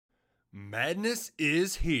Madness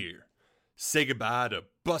is here. Say goodbye to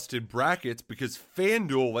busted brackets because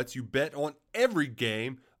FanDuel lets you bet on every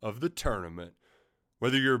game of the tournament.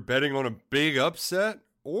 Whether you're betting on a big upset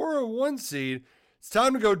or a one seed, it's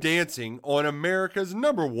time to go dancing on America's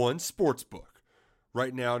 #1 sportsbook.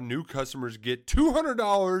 Right now, new customers get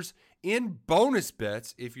 $200 in bonus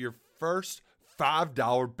bets if your first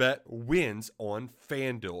 $5 bet wins on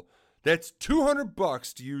FanDuel. That's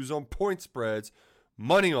 $200 to use on point spreads,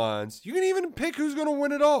 money lines. You can even pick who's going to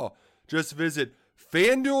win it all. Just visit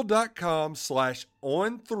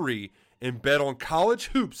FanDuel.com/on3 and bet on college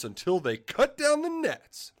hoops until they cut down the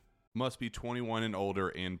nets. Must be 21 and older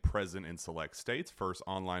and present in select states. First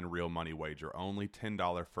online real money wager only.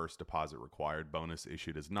 $10 first deposit required. Bonus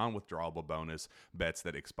issued as non-withdrawable bonus. Bets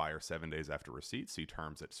that expire 7 days after receipt. See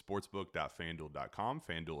terms at sportsbook.fanduel.com.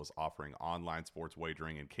 FanDuel is offering online sports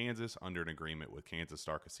wagering in Kansas under an agreement with Kansas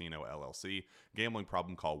Star Casino, LLC. Gambling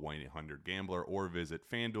problem? Call 1-800-GAMBLER or visit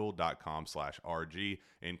fanduel.com/RG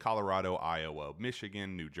in Colorado, Iowa,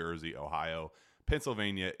 Michigan, New Jersey, Ohio,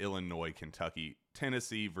 Pennsylvania, Illinois, Kentucky,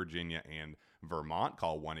 Tennessee, Virginia, and Vermont.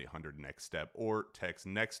 Call 1-800-NEXT-STEP or text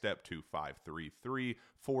NEXT-STEP to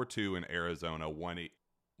 53342 in Arizona,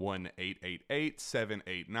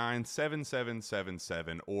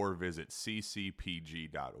 1-888-789-7777 or visit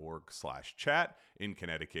ccpg.org/chat. In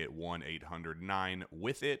Connecticut,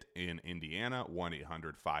 1-800-9-WITH-IT. In Indiana,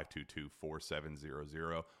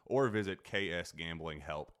 1-800-522-4700 or visit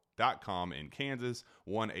ksgamblinghelp.com. In Kansas,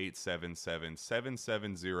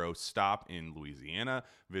 1-877-770-STOP in Louisiana.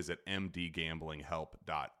 Visit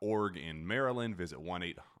mdgamblinghelp.org in Maryland. Visit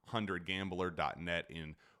 1-800-gambler.net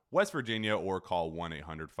in West Virginia or call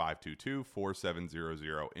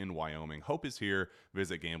 1-800-522-4700 in Wyoming. Hope is here.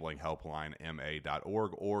 Visit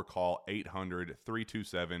gamblinghelplinema.org or call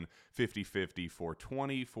 800-327-5050 for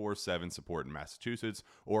 24/7 support in Massachusetts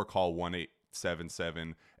or call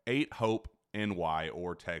 1-877-8-HOPE NY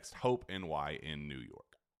or text Hope NY in New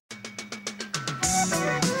York.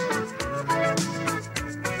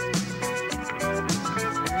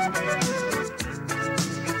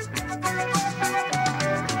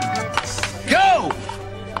 Go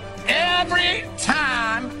every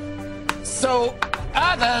time so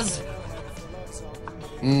others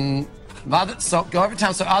go every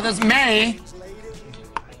time so others may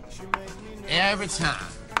every time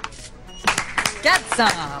get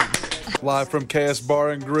some. Live from KS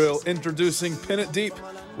Bar and Grill, introducing Pin It Deep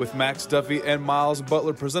with Max Duffy and Miles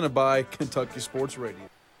Butler, presented by Kentucky Sports Radio.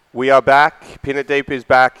 We are back. Pin It Deep is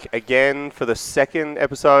back again for the second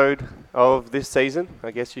episode of this season,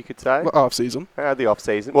 I guess you could say. The off-season. The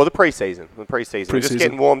off-season. Well, the pre-season. We're just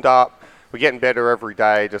getting warmed up. We're getting better every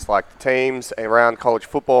day, just like the teams around college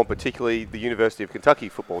football, and particularly the University of Kentucky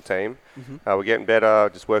football team. We're getting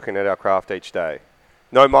better, just working at our craft each day.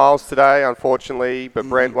 No Miles today, unfortunately, but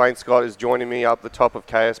Brent Wayne Scott is joining me up the top of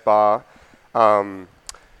KS Bar.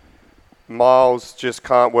 Miles just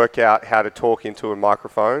can't work out how to talk into a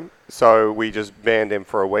microphone, so we just banned him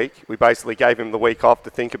for a week. We basically gave him the week off to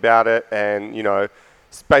think about it and,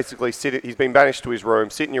 basically he's been banished to his room.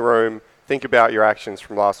 Sit in your room, think about your actions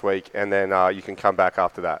from last week, and then you can come back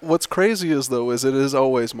after that. What's crazy is it is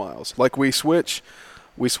always Miles. Like, we switch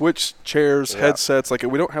chairs, headsets, like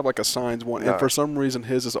we don't have like assigned one, and for some reason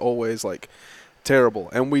his is always like terrible.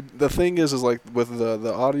 And the thing is like with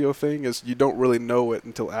the audio thing is you don't really know it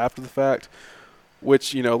until after the fact,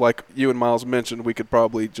 which like you and Miles mentioned, we could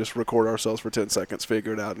probably just record ourselves for 10 seconds,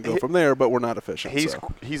 figure it out, and go from there. But we're not efficient.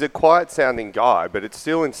 He's a quiet sounding guy, but it's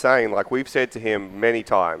still insane. Like we've said to him many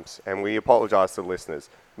times, and we apologize to the listeners.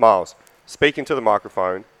 Miles, speak into the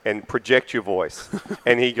microphone and project your voice,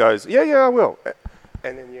 and he goes, "Yeah, I will."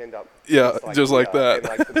 And then you end up just like that. And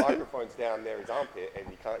like the microphone's down there his armpit, and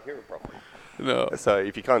you can't hear him properly. No. So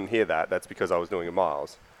if you can't hear that, that's because I was doing a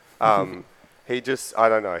Miles. He just, I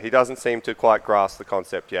don't know. He doesn't seem to quite grasp the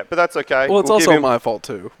concept yet, but that's okay. Well, it's also my fault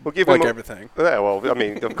too. We'll give him everything. Yeah, well, I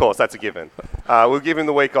mean, of course, that's a given. We'll give him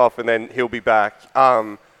the week off, and then he'll be back.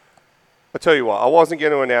 I'll tell you what. I wasn't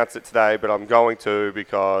going to announce it today, but I'm going to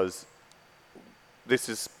because this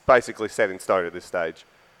is basically set in stone at this stage.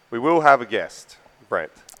 We will have a guest.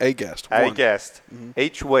 Brent. A guest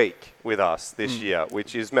each week with us this year,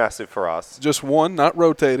 which is massive for us. Just one, not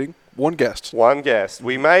rotating. One guest.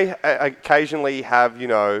 We may occasionally have, we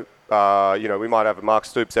might have a Mark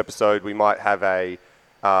Stoops episode. We might have a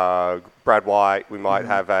Brad White. We might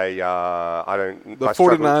have a the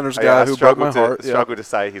 49ers guy who broke my heart. Struggle to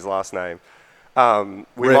say his last name.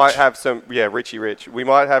 We might have some, Richie Rich. We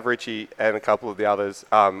might have Richie and a couple of the others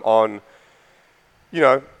on.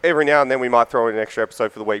 every now and then we might throw in an extra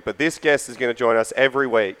episode for the week, but this guest is going to join us every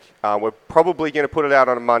week. We're probably going to put it out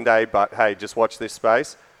on a Monday, but hey, just watch this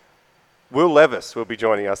space. Will Levis will be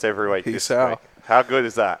joining us every week this week. How good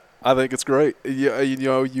is that? I think it's great.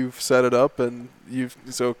 You've set it up, and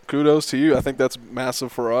so kudos to you. I think that's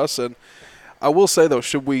massive for us. And I will say, though,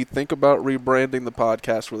 should we think about rebranding the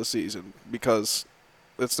podcast for the season? Because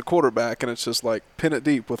it's the quarterback, and it's just like Pin It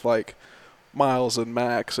Deep with like Miles and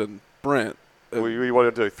Max and Brent. We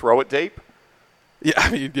want to do Throw It Deep?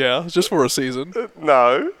 Yeah, just for a season.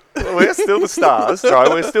 No, we're still the stars.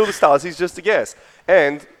 No, we're still the stars. He's just a guest.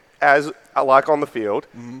 And as like on the field,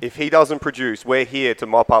 if he doesn't produce, we're here to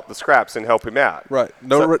mop up the scraps and help him out. Right.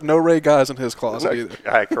 No Ray guys in his closet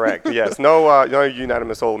either. Correct. Yes. No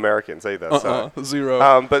unanimous All-Americans either.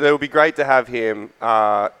 Zero. But it would be great to have him.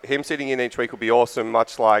 Him sitting in each week will be awesome,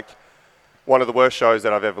 much like one of the worst shows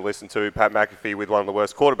that I've ever listened to, Pat McAfee, with one of the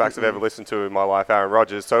worst quarterbacks I've ever listened to in my life, Aaron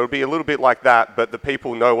Rodgers. So it'll be a little bit like that, but the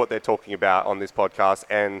people know what they're talking about on this podcast,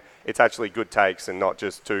 and it's actually good takes and not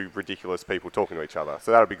just two ridiculous people talking to each other. So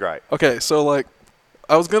that'll be great. Okay, so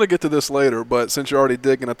I was going to get to this later, but since you're already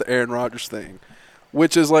digging at the Aaron Rodgers thing,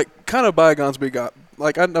 which is kind of bygones be got.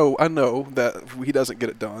 I know that he doesn't get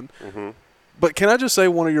it done. Mm-hmm. But can I just say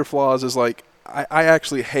one of your flaws is I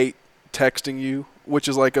actually hate texting you, which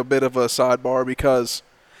is a bit of a sidebar, because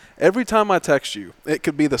every time I text you, it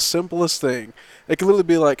could be the simplest thing. It could literally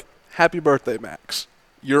be like, "Happy birthday, Max."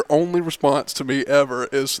 Your only response to me ever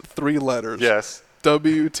is 3 letters. Yes.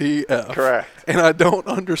 WTF. Correct. And I don't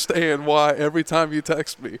understand why every time you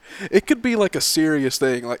text me. It could be a serious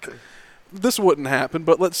thing. This wouldn't happen,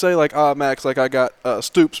 but let's say Max, I got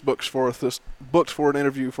Stoops books for an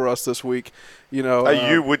interview for us this week.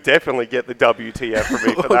 You would definitely get the WTF from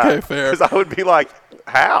me for that. Okay, fair. Because I would be like,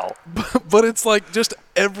 how? But it's just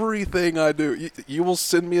everything I do. You will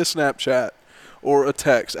send me a Snapchat or a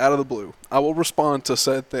text out of the blue. I will respond to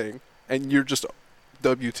said thing, and you're just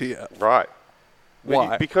WTF. Right.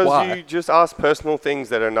 Why? Because Why? You just ask personal things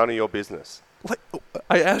that are none of your business.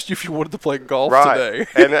 I asked you if you wanted to play golf today.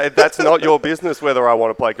 And that's not your business whether I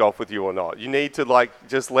want to play golf with you or not. You need to,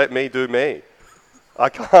 just let me do me. I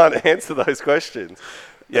can't answer those questions.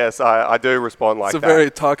 Yes, I do respond like that. It's a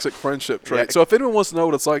very toxic friendship trait. Yeah. So if anyone wants to know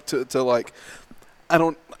what it's like to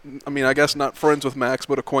I guess not friends with Max,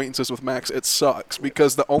 but acquaintances with Max, it sucks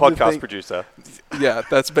because the only podcast producer. Yeah,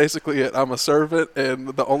 that's basically it. I'm a servant, and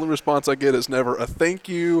the only response I get is never a thank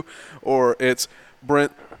you, or it's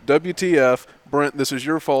Brent, WTF, Brent, this is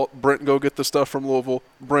your fault. Brent, go get the stuff from Louisville.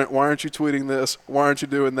 Brent, why aren't you tweeting this? Why aren't you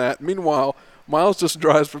doing that? Meanwhile, Miles just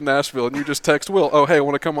drives from Nashville, and you just text Will, "Oh, hey,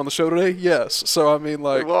 want to come on the show today?" Yes. So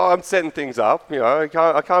well, I'm setting things up. I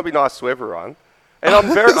can't be nice to everyone. And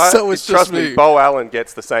I'm very trust me, Bo Allen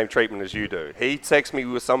gets the same treatment as you do. He texts me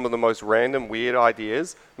with some of the most random, weird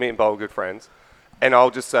ideas. Me and Bo are good friends. And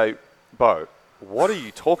I'll just say, "Bo, what are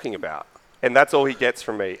you talking about?" And that's all he gets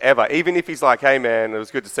from me, ever. Even if he's like, "Hey, man, it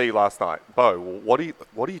was good to see you last night." Bo, what are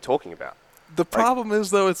you talking about? The problem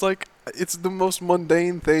is, though, it's the most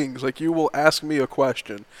mundane things. You will ask me a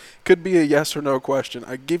question. Could be a yes or no question.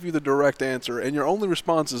 I give you the direct answer, and your only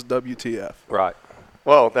response is WTF. Right.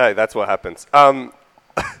 Well, hey, that's what happens.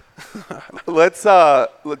 Let's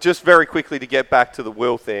just very quickly to get back to the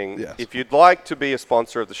Will thing. Yes. If you'd like to be a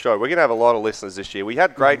sponsor of the show, we're going to have a lot of listeners this year. We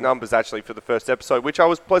had great numbers actually for the first episode, which I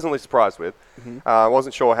was pleasantly surprised with. I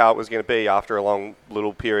wasn't sure how it was going to be after a long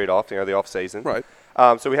little period off, the off season. Right.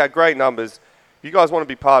 So we had great numbers. If you guys want to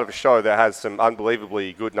be part of a show that has some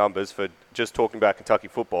unbelievably good numbers for just talking about Kentucky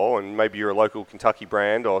football, and maybe you're a local Kentucky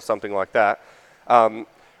brand or something like that,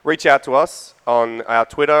 reach out to us on our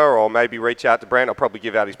Twitter, or maybe reach out to Brent. I'll probably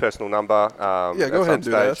give out his personal number. Yeah, go ahead and do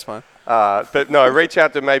that. That's fine. But no, reach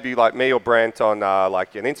out to maybe me or Brent on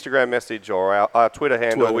an Instagram message or our Twitter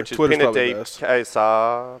handle, which is Pin It Deep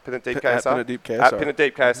KSR. Pin It Deep KSR. Pin It Deep KSR. At Pin It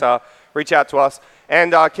Deep KSR. Reach out to us.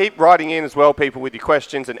 And keep writing in as well, people, with your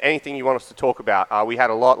questions and anything you want us to talk about. We had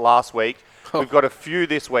a lot last week. We've got a few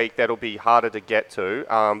this week that'll be harder to get to.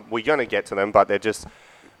 We're going to get to them, but they're just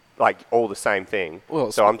all the same thing.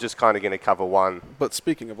 Well, so I'm just kind of going to cover one. But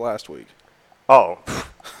speaking of last week. Oh,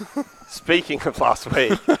 speaking of last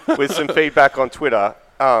week, with some feedback on Twitter.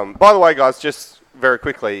 By the way, guys, just very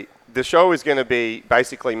quickly, the show is going to be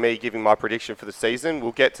basically me giving my prediction for the season.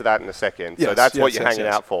 We'll get to that in a second. Yes, so that's what you're hanging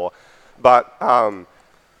out for. But,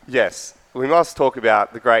 yes, we must talk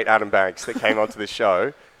about the great Adam Banks that came onto this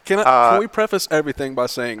show. Can we preface everything by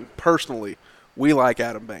saying, personally, we like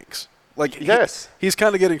Adam Banks. Yes. He's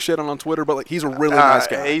kind of getting shit on Twitter, but he's a really nice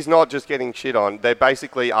guy. He's not just getting shit on. They're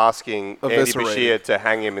basically asking Andy Bashir to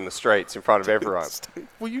hang him in the streets in front of everyone.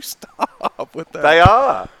 Will you stop with that? They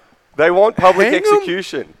are. They want public Hang 'em?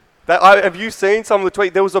 execution. Have you seen some of the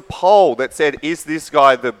tweets? There was a poll that said, "Is this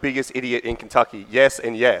guy the biggest idiot in Kentucky?" Yes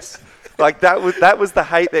and yes. Like that was the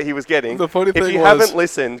hate that he was getting. The funny thing if you was- haven't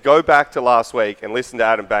listened, go back to last week and listen to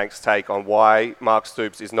Adam Banks' take on why Mark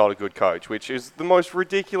Stoops is not a good coach, which is the most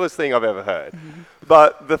ridiculous thing I've ever heard.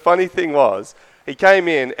 But the funny thing was, he came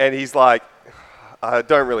in and he's like, "I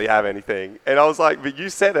don't really have anything." And I was like, "But you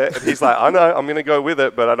said it." And he's like, "I know, I'm going to go with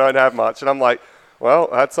it, but I don't have much." And I'm like, "Well,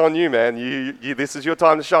 that's on you, man. You this is your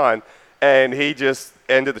time to shine." And he just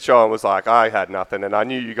ended the show and was like, "I had nothing, and I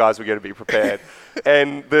knew you guys were going to be prepared."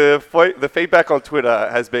 And the feedback on Twitter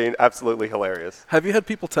has been absolutely hilarious. Have you had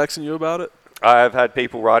people texting you about it? I've had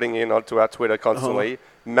people writing in onto our Twitter constantly.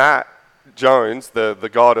 Matt Jones, the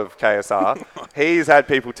god of KSR, he's had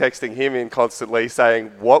people texting him in constantly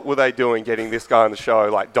saying, "What were they doing getting this guy on the show?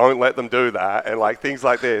 Like, don't let them do that," and like things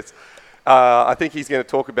like this. I think he's going to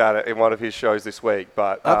talk about it in one of his shows this week.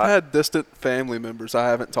 But I've had distant family members I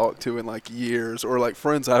haven't talked to in like years, or like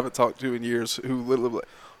friends I haven't talked to in years who literally like,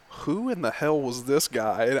 who in the hell was this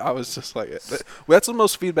guy? And I was just like, that's the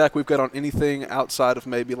most feedback we've got on anything outside of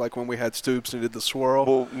maybe like when we had Stoops and did the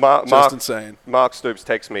swirl. Well, just insane. Mark Stoops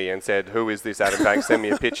texted me and said, "Who is this Adam Banks? Send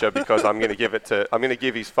me a picture because I'm going to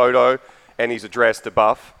give his photo and his address to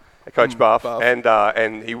Buff, Coach Buff,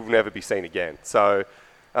 and he will never be seen again." So.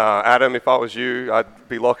 Adam, if I was you, I'd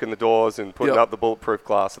be locking the doors and putting up the bulletproof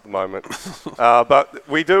glass at the moment. But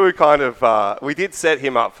we do we did set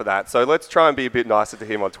him up for that. So let's try and be a bit nicer to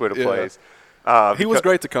him on Twitter, please. He was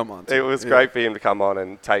great to come on. It was great for him to come on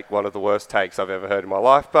and take one of the worst takes I've ever heard in my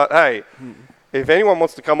life. But hey, if anyone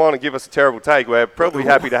wants to come on and give us a terrible take, we're probably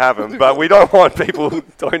happy to have him. But we don't want people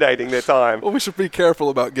donating their time. Well, we should be careful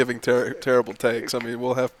about giving terrible takes. I mean,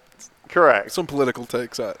 we'll have correct some political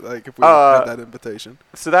takes like if we had that invitation.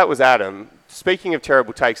 So that was Adam. Speaking of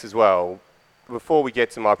terrible takes as well, before we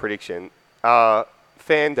get to my prediction,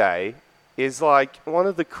 Fan Day is like one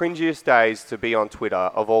of the cringiest days to be on Twitter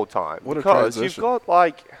of all time. What a because transition.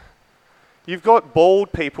 you've got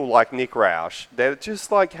bald people like Nick Roush that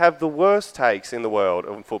just like have the worst takes in the world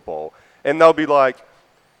of football, and they'll be like,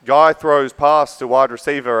 "Guy throws pass to wide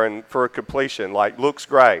receiver and for a completion, like looks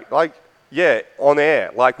great." Like, yeah, on air,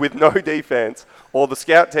 like with no defense, or the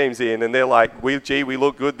scout team's in, and they're like, we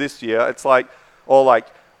look good this year. It's like, or like,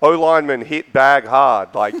 O-lineman hit bag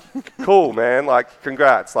hard. Like, cool, man. Like,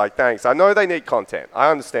 congrats. Like, thanks. I know they need content. I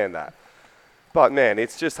understand that. But, man,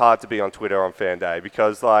 it's just hard to be on Twitter on Fan Day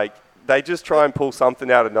because, like, they just try and pull something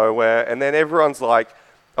out of nowhere, and then everyone's like,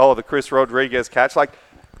 "Oh, the Chris Rodriguez catch." Like,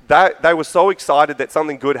 they were so excited that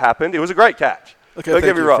something good happened. It was a great catch. Okay, Don't get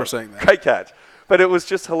thank me you wrong. for saying that. Great catch. But it was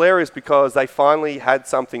just hilarious because they finally had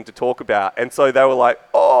something to talk about. And so they were like,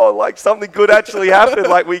 "Oh, like something good actually happened.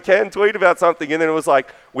 Like we can tweet about something." And then it was like,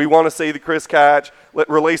 "We want to see the Chris catch.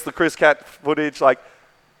 Release the Chris catch footage." Like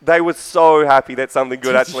they were so happy that something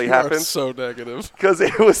good actually happened. You are so negative. Because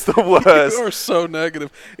it was the worst. You are so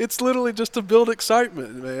negative. It's literally just to build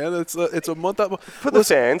excitement, man. It's a month up. For the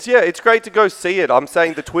fans, yeah, it's great to go see it. I'm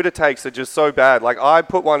saying the Twitter takes are just so bad. Like I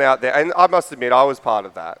put one out there, and I must admit I was part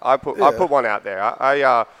of that. I put one out there.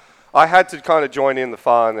 I had to kind of join in the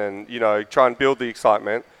fun and try and build the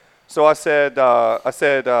excitement. So I said,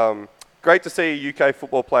 great to see UK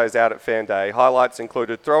football players out at Fan Day. Highlights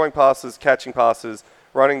included throwing passes, catching passes,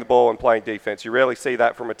 running the ball and playing defense. You rarely see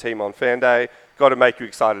that from a team on Fan Day. Got to make you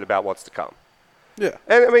excited about what's to come. Yeah.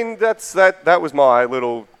 And I mean, that was my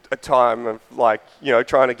little time of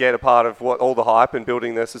trying to get a part of all the hype and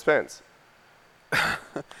building the suspense.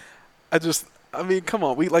 I mean, come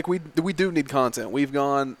on. We do need content. We've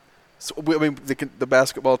gone. The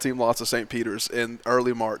basketball team lost to St. Peter's in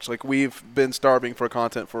early March. Like we've been starving for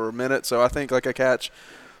content for a minute. So I think like a catch.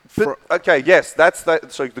 Okay, yes, that's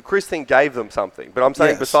that. So the Chris thing gave them something, but I'm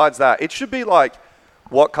saying besides that, it should be like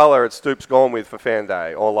what color had Stoops gone with for Fan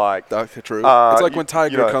Day, or like true. It's like when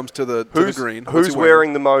Tiger comes to the green. Who's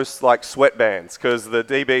wearing the most like sweatbands? Because the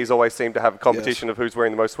DBs always seem to have a competition of who's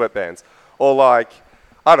wearing the most sweatbands, or like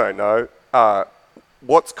I don't know.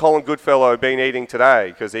 What's Colin Goodfellow been eating today?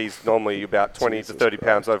 Because he's normally about 20 to 30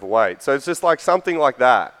 pounds overweight. So it's just like something like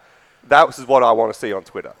that. That is what I want to see on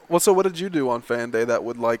Twitter. Well, so what did you do on Fan Day that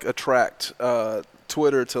would like attract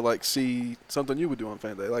Twitter to like see something you would do on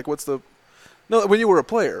Fan Day? Like when you were a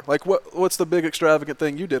player, like what's the big extravagant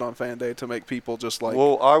thing you did on Fan Day to make people just like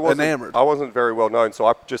enamored? I wasn't very well known, so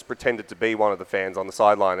I just pretended to be one of the fans on the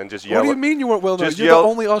sideline and just yell. What do you mean you weren't well known? You're the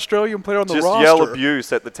only Australian player on the roster. Just yell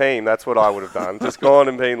abuse at the team. That's what I would have done. Just gone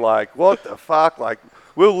and been like, "What the fuck? Like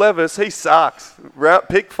Will Levis, he sucks.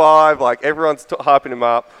 Pick 5. Like everyone's hyping him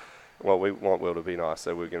up." Well, we want Will to be nice,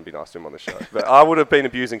 so we're going to be nice to him on the show. But I would have been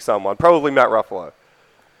abusing someone, probably Matt Ruffalo.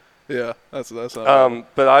 Yeah, that's not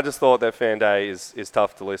but I just thought that fan day is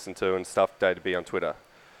tough to listen to and tough day to be on Twitter.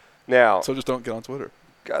 Now, so just don't get on Twitter.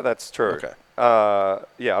 That's true. Okay.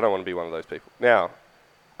 Yeah, I don't want to be one of those people. Now,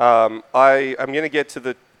 I'm going to get to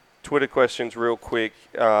the Twitter questions real quick,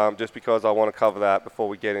 just because I want to cover that before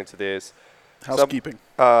we get into this. Housekeeping.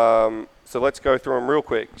 So let's go through them real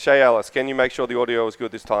quick. Shay Ellis, can you make sure the audio was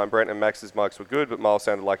good this time? Brent and Max's mics were good, but Miles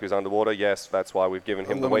sounded like he was underwater. Yes, that's why we've given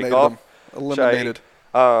him the week off. Eliminated.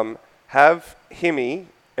 Shay, have Himmy,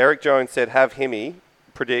 Eric Jones said, have Himmy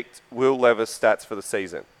predict Will Levis' stats for the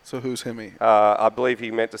season. So who's Himmy? I believe he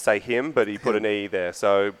meant to say him, but he put an E there.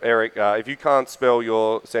 So, Eric, if you can't spell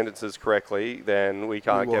your sentences correctly, then we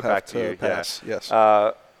can't get back to you. Pass. Yeah.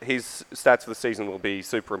 Yes. His stats for the season will be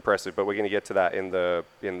super impressive, but we're going to get to that in the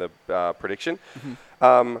prediction.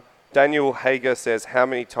 Mm-hmm. Daniel Hager says, how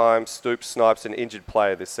many times Stoops snipes an injured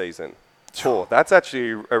player this season? 4. That's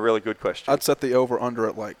actually a really good question. I'd set the over-under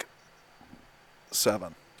at like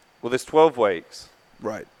 7. Well, there's 12 weeks.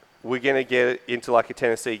 Right. We're going to get into like a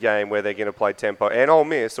Tennessee game where they're going to play tempo and Ole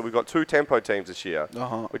Miss. So we've got 2 tempo teams this year,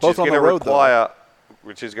 which Both is going to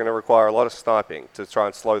require a lot of sniping to try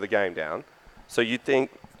and slow the game down. So you'd think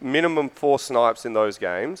minimum 4 snipes in those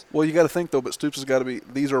games. Well, you got to think though, but Stoops has got to be.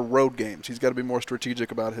 These are road games. He's got to be more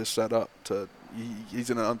strategic about his setup. He's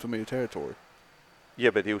in an unfamiliar territory.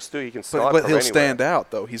 Yeah, but he can snipe. But he'll stand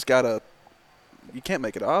out though. He's got to. You can't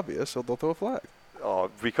make it obvious, so they'll throw a flag. Oh,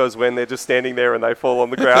 because when they're just standing there and they fall on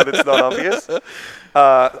the ground, it's not obvious.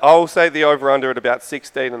 I'll say the over-under at about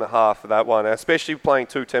 16.5 for that one, especially playing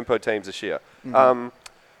 2 tempo teams this year. Mm-hmm.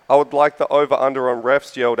 I would like the over-under on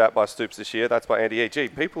refs yelled at by Stoops this year. That's by Andy E. Gee,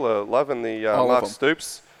 people are loving the Mark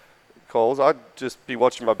Stoops calls. I'd just be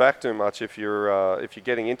watching my back too much if you're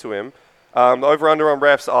getting into him. The over-under on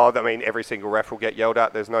refs, every single ref will get yelled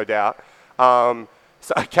at, there's no doubt.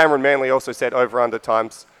 So Cameron Manley also said over-under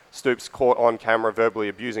times Stoops caught on camera verbally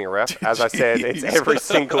abusing a ref. As I said, it's every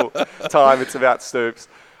single time it's about Stoops.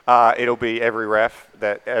 It'll be every ref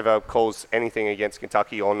that ever calls anything against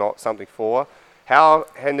Kentucky or not something for. How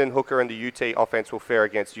Hendon Hooker and the UT offense will fare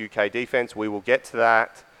against UK defense, we will get to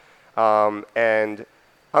that. And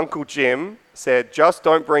Uncle Jim said, just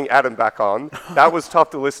don't bring Adam back on. That was tough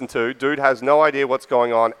to listen to. Dude has no idea what's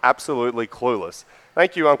going on. Absolutely clueless.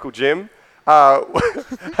 Thank you, Uncle Jim.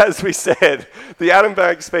 As we said, the Adam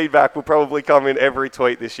Banks feedback will probably come in every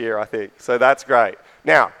tweet this year, I think. So that's great.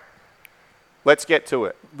 Now, let's get to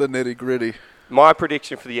it. The nitty-gritty. My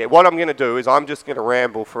prediction for the year. What I'm going to do is I'm just going to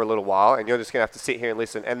ramble for a little while, and you're just going to have to sit here and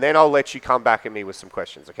listen, and then I'll let you come back at me with some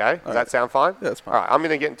questions, okay? Does that sound fine? Yeah, that's fine. All right, I'm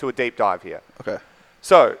going to get into a deep dive here. Okay.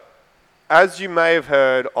 So, as you may have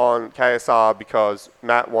heard on KSR, because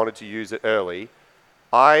Matt wanted to use it early,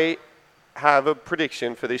 I have a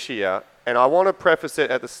prediction for this year, and I want to preface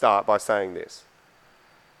it at the start by saying this.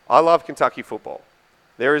 I love Kentucky football.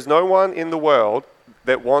 There is no one in the world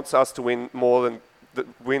that wants us to win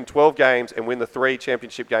win 12 games and win the 3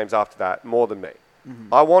 championship games after that more than me.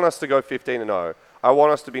 Mm-hmm. I want us to go 15-0. I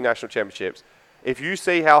want us to be national championships. If you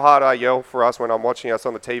see how hard I yell for us when I'm watching us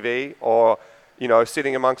on the TV or,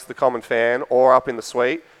 sitting amongst the common fan or up in the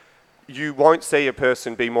suite, you won't see a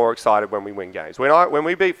person be more excited when we win games. When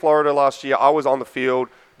we beat Florida last year, I was on the field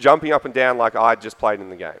jumping up and down like I just played in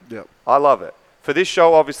the game. Yep. I love it. For this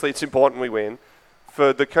show, obviously, it's important we win.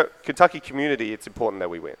 For the Kentucky community, it's important that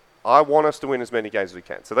we win. I want us to win as many games as we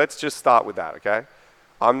can. So let's just start with that, okay?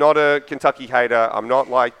 I'm not a Kentucky hater. I'm not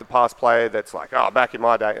like the past player that's like, back in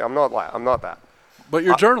my day. I'm not that. But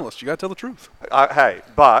you're a journalist. You got to tell the truth.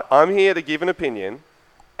 But I'm here to give an opinion.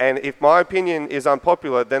 And if my opinion is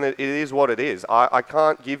unpopular, then it is what it is. I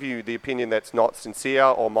can't give you the opinion that's not sincere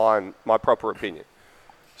or my proper opinion.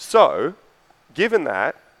 So, given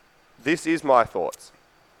that, this is my thoughts.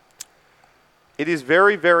 It is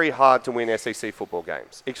very, very hard to win SEC football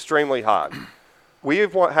games. Extremely hard. We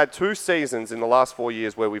have had 2 seasons in the last 4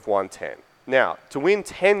 years where we've won 10. Now, to win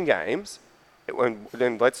 10 games,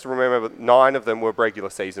 then let's remember 9 of them were regular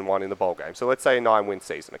season, 1 in the bowl game. So let's say a 9-win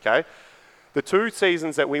season, okay? The 2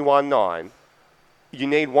 seasons that we won 9, you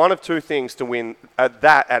need one of 2 things to win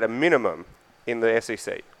at a minimum in the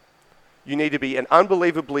SEC. You need to be an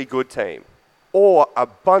unbelievably good team or a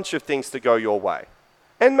bunch of things to go your way.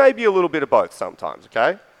 And maybe a little bit of both sometimes,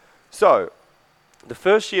 okay? So, the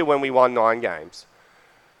first year when we won 9 games,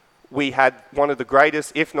 we had one of the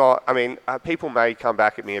greatest, if not, people may come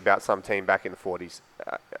back at me about some team back in the 40s.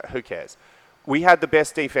 Who cares? We had the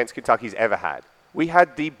best defense Kentucky's ever had. We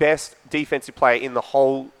had the best defensive player in the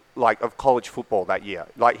whole, of college football that year.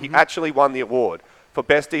 He actually won the award for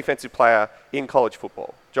best defensive player in college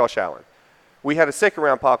football, Josh Allen. We had a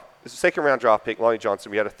second-round second-round draft pick, Lonnie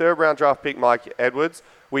Johnson. We had a third-round draft pick, Mike Edwards.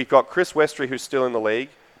 We've got Chris Westry, who's still in the league.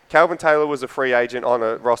 Calvin Taylor was a free agent on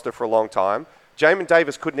a roster for a long time. Jamin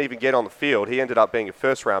Davis couldn't even get on the field. He ended up being a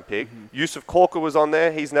first-round pick. Yusuf Corker was on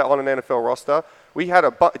there. He's now on an NFL roster. We had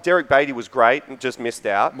Derek Beatty was great and just missed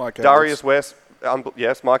out. Darius West,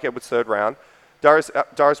 Mike Edwards, third round.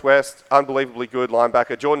 Darius West, unbelievably good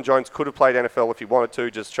linebacker. Jordan Jones could have played NFL if he wanted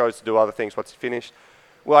to, just chose to do other things once he finished.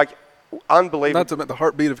 Unbelievable. Not to mention the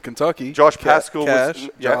heartbeat of Kentucky. Josh Pascal was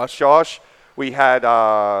Josh. We had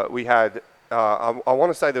I want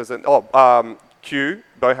to say there was Q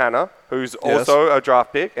Bohanna, who's also a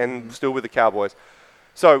draft pick and still with the Cowboys.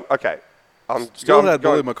 So had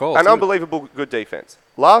Billy McCall, an unbelievable good defense.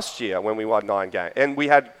 Last year when we won 9 games, and we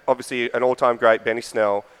had obviously an all-time great Benny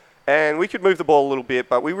Snell, and we could move the ball a little bit,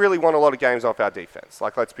 but we really won a lot of games off our defense.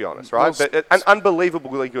 Let's be honest, right? But an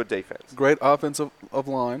unbelievably good defense. Great offensive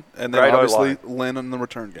line, and then obviously Lynn in the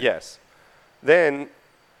return game. Yes. Then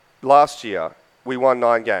last year we won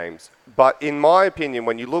 9 games, but in my opinion,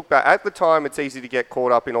 when you look back at the time, it's easy to get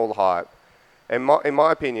caught up in all the hype. And in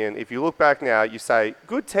my opinion, if you look back now, you say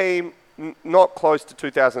good team. Not close to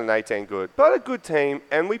 2018 good, but a good team,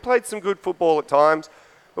 and we played some good football at times,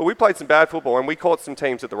 but we played some bad football, and we caught some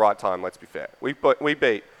teams at the right time, let's be fair. We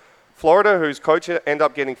beat Florida, whose coach ended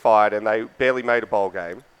up getting fired, and they barely made a bowl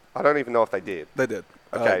game. I don't even know if they did. They did.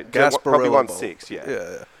 Okay, probably won 6,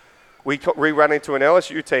 yeah. We ran into an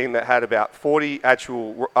LSU team that had about 40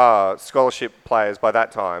 actual scholarship players by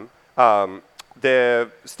that time.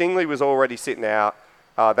 Stingley was already sitting out.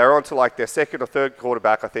 They were on to their second or third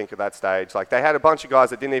quarterback, I think, at that stage. They had a bunch of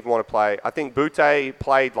guys that didn't even want to play. I think Butte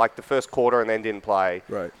played the first quarter and then didn't play.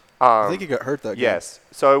 Right. I think he got hurt that game. Yes.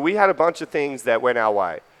 So we had a bunch of things that went our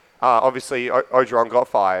way. Obviously, Ogeron got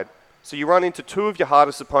fired. So you run into 2 of your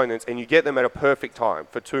hardest opponents and you get them at a perfect time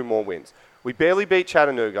for 2 more wins. We barely beat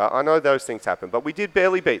Chattanooga. I know those things happen, but we did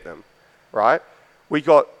barely beat them, right? We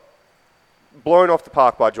got blown off the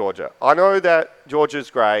park by Georgia. I know that Georgia's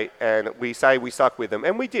great, and we say we suck with them,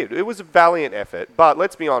 and we did. It was a valiant effort, but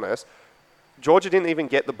let's be honest, Georgia didn't even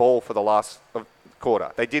get the ball for the last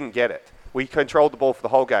quarter. They didn't get it. We controlled the ball for the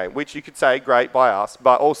whole game, which you could say great by us,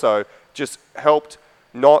 but also just helped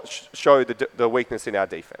not show the weakness in our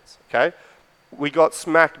defense, okay? We got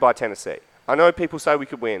smacked by Tennessee. I know people say we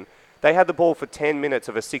could win. They had the ball for 10 minutes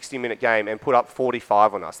of a 60-minute game and put up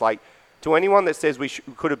 45 on us. To anyone that says we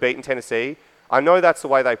could have beaten Tennessee, I know that's the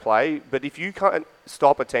way they play, but if you can't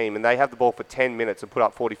stop a team and they have the ball for 10 minutes and put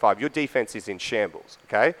up 45, your defense is in shambles,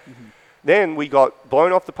 okay? Mm-hmm. Then we got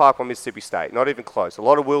blown off the park by Mississippi State, not even close. A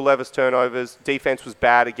lot of Will Levis turnovers. Defense was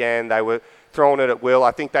bad again. They were throwing it at will.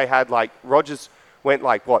 I think they had Rodgers went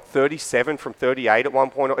 37 from 38 at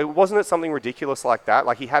one point. Wasn't it something ridiculous like that?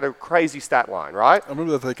 He had a crazy stat line, right? I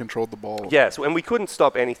remember that they controlled the ball. Yes, and we couldn't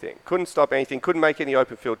stop anything. Couldn't make any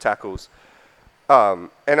open field tackles.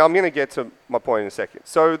 And I'm going to get to my point in a second.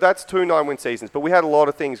 So that's 2 9-win seasons, but we had a lot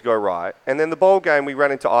of things go right. And then the bowl game, we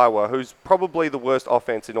ran into Iowa, who's probably the worst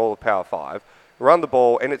offense in all of Power 5. Run the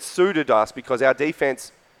ball, and it suited us because our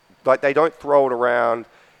defense, they don't throw it around.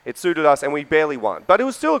 It suited us, and we barely won. But it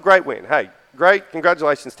was still a great win. Hey, great,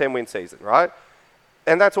 congratulations, 10-win season, right?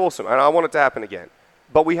 And that's awesome, and I want it to happen again.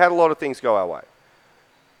 But we had a lot of things go our way.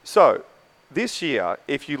 So this year,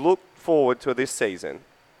 if you look forward to this season,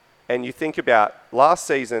 and you think about last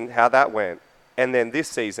season, how that went, and then this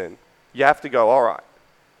season, you have to go, all right,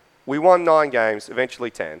 we won 9 games, eventually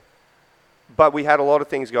 10, but we had a lot of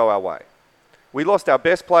things go our way. We lost our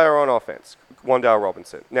best player on offense, Wan'Dale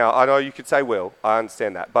Robinson. Now, I know you could say Will, I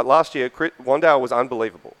understand that, but last year, Wan'Dale was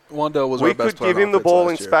unbelievable. Wan'Dale was our best player. We could give him the ball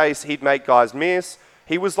in space, he'd make guys miss.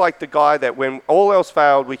 He was like the guy that when all else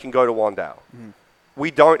failed, we can go to Wan'Dale. Mm.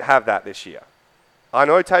 We don't have that this year. I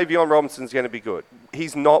know Tavion Robinson's going to be good.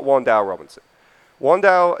 He's not Wan'Dale Robinson.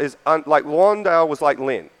 Wan'Dale is Wan'Dale was like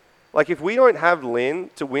Lynn. If we don't have Lynn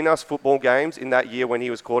to win us football games in that year when he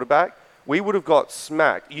was quarterback, we would have got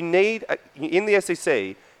smacked. You need in the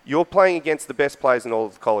SEC, you're playing against the best players in all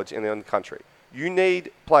of college in the country. You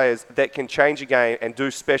need players that can change a game and do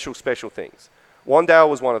special things. Wan'Dale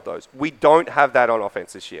was one of those. We don't have that on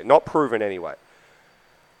offense this year. Not proven anyway.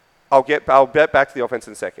 I'll get back to the offense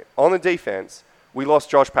in a second. On the defense, we lost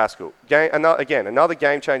Josh Pascal. Another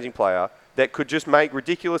game-changing player that could just make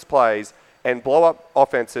ridiculous plays and blow up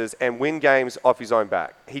offenses and win games off his own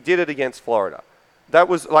back. He did it against Florida. That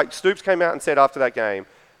was Stoops came out and said after that game,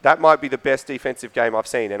 that might be the best defensive game I've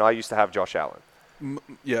seen, and I used to have Josh Allen.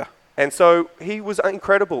 Yeah. And so he was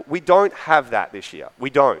incredible. We don't have that this year. We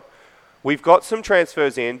don't. We've got some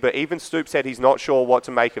transfers in, but even Stoops said he's not sure what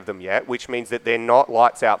to make of them yet, which means that they're not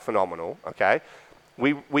lights out phenomenal, okay?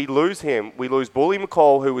 We lose him. We lose Bully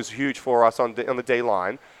McCall, who was huge for us on the D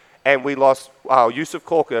line, and we lost Yusuf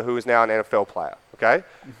Corker, who is now an NFL player. Okay,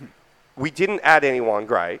 we didn't add anyone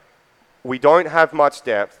great. We don't have much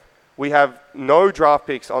depth. We have no draft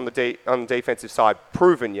picks on the defensive side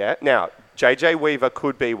proven yet. Now, J.J. Weaver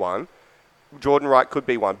could be one. Jordan Wright could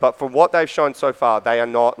be one. But from what they've shown so far, they are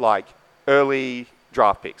not like early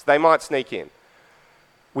draft picks. They might sneak in.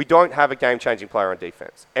 We don't have a game-changing player on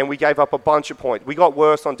defense. And we gave up a bunch of points. We got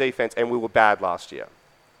worse on defense, and we were bad last year.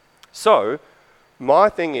 So my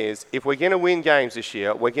thing is, if we're going to win games this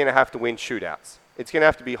year, we're going to have to win shootouts. It's going to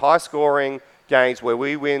have to be high-scoring games where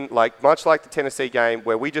we win, much like the Tennessee game,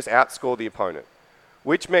 where we just outscore the opponent,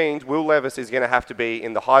 which means Will Levis is going to have to be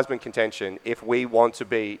in the Heisman contention if we want to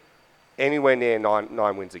be anywhere near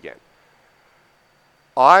nine wins again.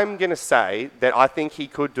 I'm going to say that I think he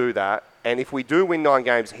could do that. And if we do win 9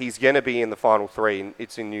 games, he's going to be in the final 3.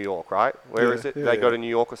 It's in New York, right? Where is it? They go to New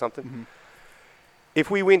York or something? Mm-hmm.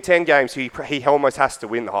 If we win 10 games, he almost has to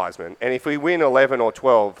win the Heisman. And if we win 11 or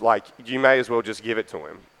 12, you may as well just give it to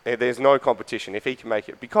him. There's no competition if he can make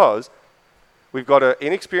it. Because we've got an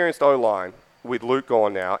inexperienced O-line with Luke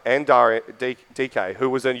gone now and DK,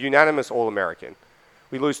 who was a unanimous All-American.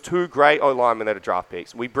 We lose 2 great O-linemen that are draft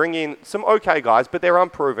picks. We bring in some okay guys, but they're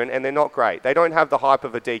unproven and they're not great. They don't have the hype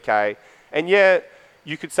of a DK. And yet,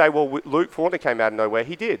 you could say, well, Luke Fortner came out of nowhere.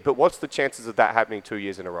 He did. But what's the chances of that happening 2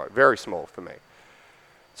 years in a row? Very small for me.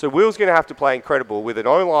 So Will's going to have to play incredible with an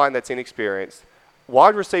O-line that's inexperienced,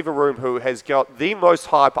 wide receiver room who has got the most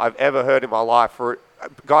hype I've ever heard in my life for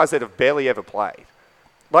guys that have barely ever played.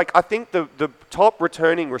 I think the top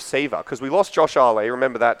returning receiver, because we lost Josh Ali,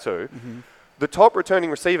 remember that too. Mm-hmm. The top returning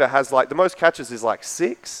receiver has the most catches is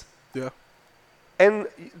 6. Yeah. And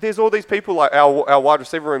there's all these people our wide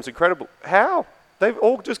receiver room's incredible. How? They've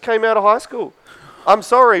all just came out of high school. I'm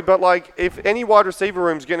sorry, but if any wide receiver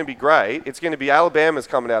room's going to be great, it's going to be Alabama's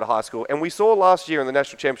coming out of high school. And we saw last year in the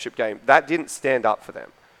national championship game, that didn't stand up for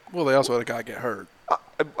them. Well, they also had a guy get hurt.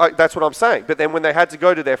 That's what I'm saying. But then when they had to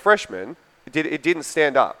go to their freshmen, it didn't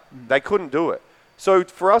stand up. Mm. They couldn't do it. So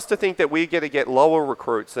for us to think that we're going to get lower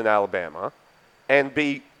recruits than Alabama and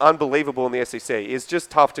be unbelievable in the SEC is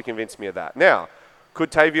just tough to convince me of that. Now,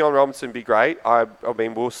 could Tavion Robinson be great? I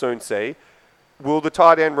mean, we'll soon see. Will the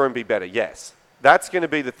tight end room be better? Yes. That's going to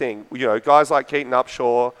be the thing. Guys like Keaton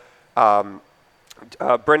Upshaw,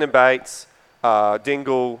 Brendan Bates,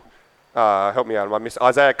 Dingle, help me out. I miss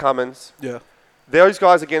Isaiah Cummins. Yeah. Those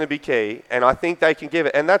guys are going to be key, and I think they can give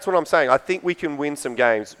it. And that's what I'm saying. I think we can win some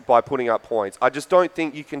games by putting up points. I just don't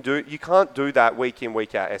think you can't do that week in,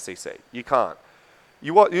 week out SEC. You can't.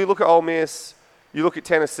 You look at Ole Miss, you look at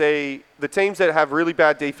Tennessee, the teams that have really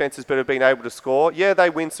bad defenses but have been able to score, yeah, they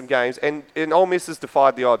win some games. And Ole Miss has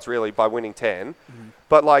defied the odds, really, by winning 10. Mm-hmm.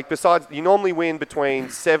 But, besides, you normally win between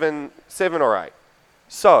 7 or 8.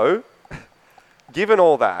 So, given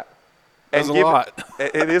all that. That's a lot.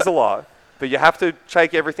 It is a lot. But you have to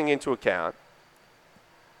take everything into account.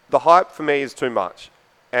 The hype for me is too much.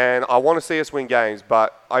 And I want to see us win games.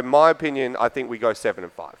 But in my opinion, I think we go 7-5.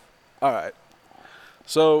 All right.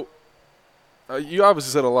 So, you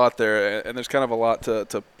obviously said a lot there, and there's kind of a lot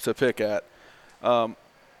to pick at.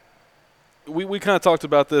 We kind of talked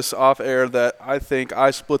about this off air that I think I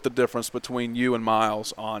split the difference between you and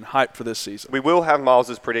Miles on hype for this season. We will have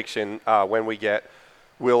Miles' prediction when we get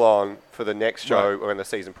Will on for the next show or in the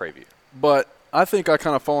season preview. But I think I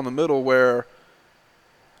kind of fall in the middle where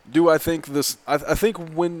I think this – I think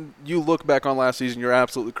when you look back on last season, you're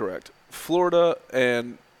absolutely correct. Florida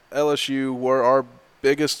and LSU were our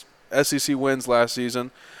biggest SEC wins last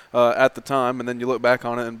season at the time, and then you look back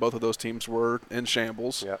on it, and both of those teams were in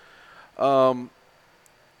shambles. Yep.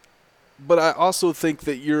 But I also think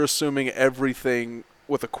that you're assuming everything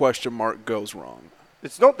with a question mark goes wrong.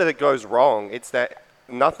 It's not that it goes wrong. It's that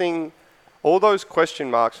nothing – all those question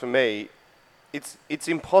marks for me, it's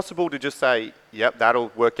impossible to just say, yep,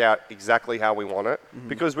 that'll work out exactly how we want it. Mm-hmm.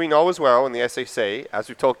 Because we know as well in the SEC, as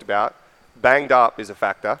we've talked about, banged up is a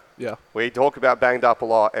factor. Yeah. We talk about banged up a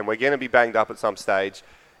lot, and we're going to be banged up at some stage.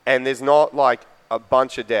 And there's not a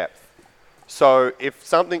bunch of depth. So if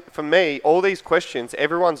something, for me, all these questions,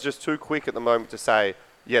 everyone's just too quick at the moment to say,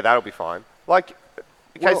 yeah, that'll be fine.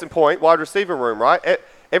 Case in point, wide receiver room, right?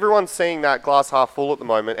 Everyone's seeing that glass half full at the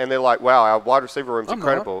moment, and they're like, wow, our wide receiver room's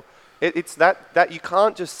incredible. It's that you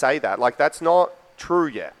can't just say that. That's not true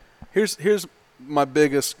yet. Here's my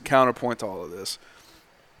biggest counterpoint to all of this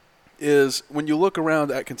is when you look around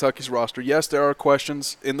at Kentucky's roster, yes, there are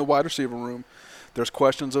questions in the wide receiver room. There's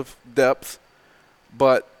questions of depth,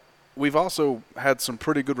 but we've also had some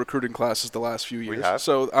pretty good recruiting classes the last few years. We have.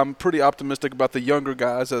 So I'm pretty optimistic about the younger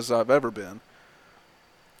guys as I've ever been.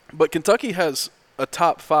 But Kentucky has a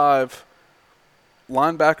top 5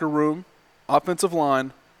 linebacker room, offensive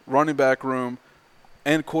line, running back room,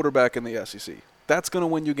 and quarterback in the SEC. That's going to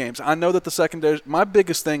win you games. I know that the secondary – my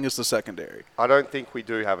biggest thing is the secondary. I don't think we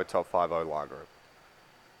do have a top 5 O-line room.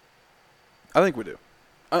 I think we do.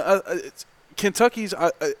 Kentucky's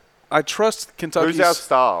I trust Kentucky's – Who's our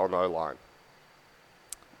star on O-line?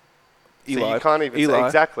 Eli. So you can't even Eli. say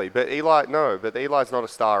exactly. But Eli's not a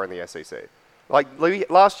star in the SEC. Like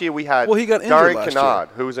last year we had he got injured Darian last Kennard,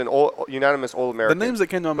 year. who was an unanimous All-American. The names that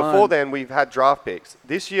came to my Before mind. then, we've had draft picks.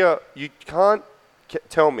 This year, you can't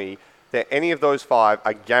tell me that any of those 5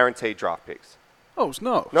 are guaranteed draft picks. Oh,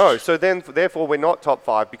 no. No, so then, therefore, we're not top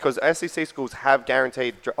 5 because SEC schools have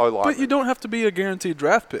guaranteed O-line. But you don't have to be a guaranteed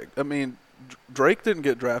draft pick. I mean, Drake didn't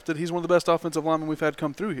get drafted. He's one of the best offensive linemen we've had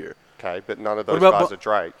come through here. Okay, but none of those about guys are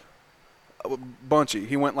Drake. Bunchy.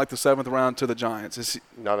 He went like the 7th round to the Giants.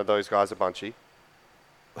 None of those guys are Bunchy.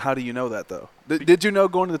 How do you know that, though? Did you know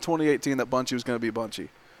going into 2018 that Bunchy was going to be Bunchy?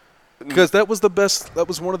 Because that was the best. That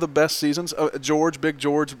was one of the best seasons. Big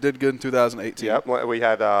George did good in 2018. Yep, we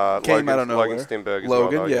had Came out of nowhere. Logan Stenberg as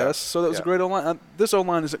Logan, well. yes. So that was a great O-line. This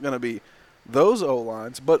O-line isn't going to be those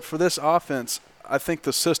O-lines, but for this offense, I think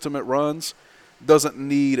the system it runs doesn't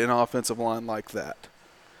need an offensive line like that.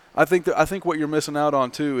 I think what you're missing out on,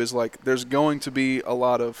 too, is like there's going to be a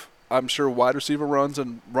lot of, I'm sure, wide receiver runs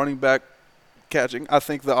and running back catching. I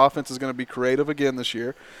think the offense is going to be creative again this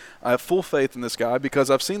year. I have full faith in this guy because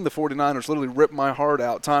I've seen the 49ers literally rip my heart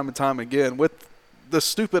out time and time again with the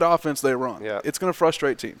stupid offense they run. Yeah. It's going to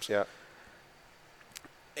frustrate teams. Yeah.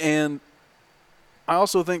 And I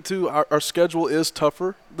also think, too, our schedule is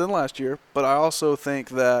tougher than last year, but I also think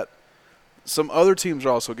that some other teams are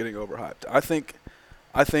also getting overhyped.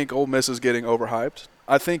 I think Ole Miss is getting overhyped.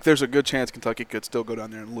 I think there's a good chance Kentucky could still go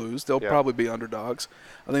down there and lose. They'll probably be underdogs.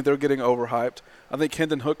 I think they're getting overhyped. I think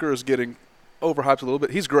Hendon Hooker is getting overhyped a little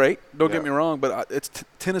bit. He's great. Don't get me wrong, but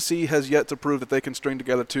Tennessee has yet to prove that they can string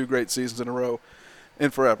together 2 great seasons in a row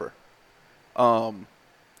and forever. And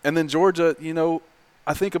then Georgia,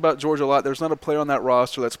 I think about Georgia a lot. There's not a player on that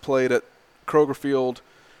roster that's played at Kroger Field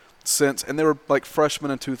since, and they were like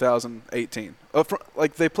freshmen in 2018.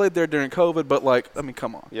 Like they played there during COVID, but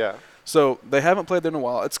come on. Yeah. So they haven't played there in a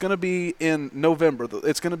while. It's going to be in November.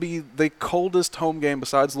 It's going to be the coldest home game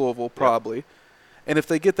besides Louisville, probably. Yep. And if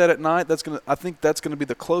they get that at night, I think that's going to be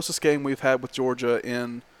the closest game we've had with Georgia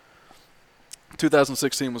in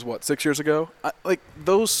 2016 was what, 6 years ago?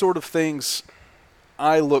 Those sort of things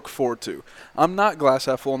I look forward to. I'm not glass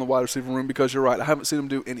half full in the wide receiver room because you're right. I haven't seen them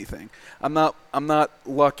do anything. I'm not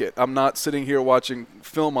Luckett. I'm not sitting here watching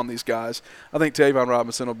film on these guys. I think Tavion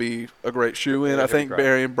Robinson will be a great shoe-in. I think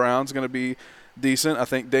Barian Brown's going to be decent. I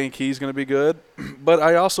think Dane Key's going to be good. But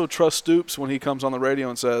I also trust Stoops when he comes on the radio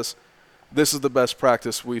and says, this is the best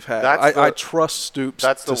practice we've had. I trust Stoops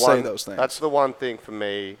to say those things. That's the one thing for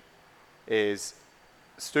me is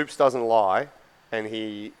Stoops doesn't lie, and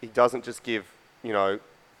he doesn't just give –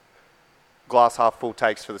 glass half full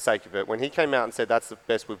takes for the sake of it. When he came out and said that's the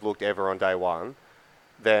best we've looked ever on day one,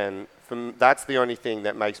 then that's the only thing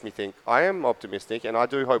that makes me think I am optimistic, and I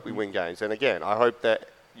do hope we win games. And again, I hope that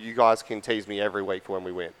you guys can tease me every week for when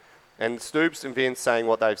we win. And Stoops and Vince saying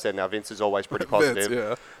what they've said. Now, Vince is always pretty positive. Vince,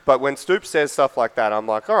 yeah. But when Stoops says stuff like that, I'm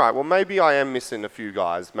like, all right, well, maybe I am missing a few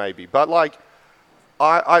guys, maybe. But,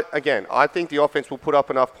 I think the offense will put up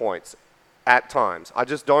enough points at times. I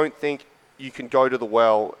just don't think you can go to the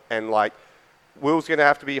well and, Will's going to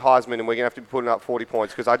have to be Heisman and we're going to have to be putting up 40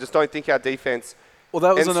 points because I just don't think our defense – Well,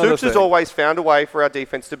 that was another Stoops thing. has always found a way for our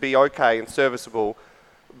defense to be okay and serviceable,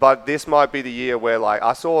 but this might be the year where,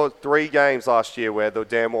 I saw 3 games last year where the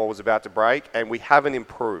damn wall was about to break and we haven't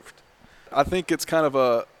improved. I think it's kind of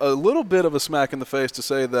a little bit of a smack in the face to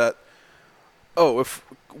say that, if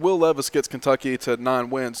Will Levis gets Kentucky to 9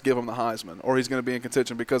 wins, give him the Heisman, or he's going to be in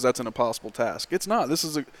contention because that's an impossible task. It's not. This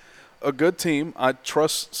is a good team. I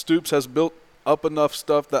trust Stoops has built up enough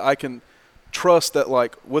stuff that I can trust that,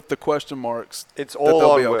 with the question marks, it's all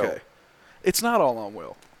on Will. Okay. It's not all on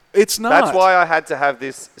Will. It's not. That's why I had to have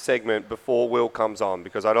this segment before Will comes on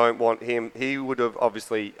because I don't want him. He would have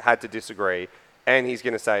obviously had to disagree, and he's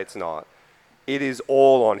going to say it's not. It is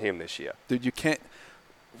all on him this year. Dude, you can't.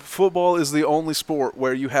 Football is the only sport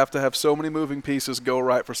where you have to have so many moving pieces go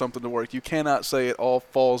right for something to work. You cannot say it all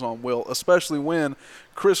falls on Will, especially when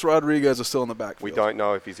Chris Rodriguez is still in the backfield. We don't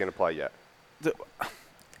know if he's going to play yet.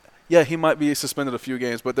 Yeah, he might be suspended a few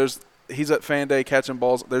games, but he's at Fan Day catching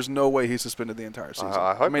balls. There's no way he's suspended the entire season.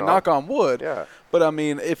 I hope not. Knock on wood. Yeah. But,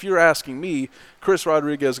 if you're asking me, Chris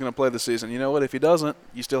Rodriguez is going to play this season. You know what? If he doesn't,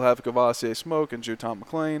 you still have Kavasier Smoke and Juton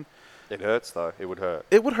McClain. It hurts, though. It would hurt.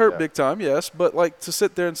 It would hurt big time, yes. But, like, to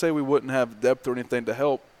sit there and say we wouldn't have depth or anything to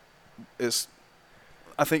help is,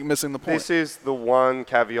 I think, missing the point. This is the one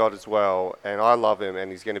caveat as well, and I love him,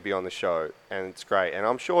 and he's going to be on the show, and it's great. And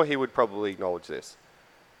I'm sure he would probably acknowledge this.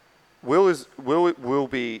 Will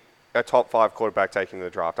be a top 5 quarterback taking the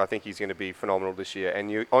draft. I think he's going to be phenomenal this year,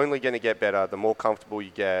 and you're only going to get better the more comfortable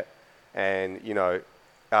you get, and, you know,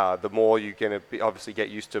 the more you're going to obviously get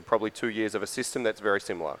used to probably 2 years of a system that's very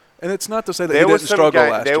similar. And it's not to say that he didn't struggle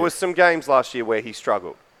last year. There was some games last year where he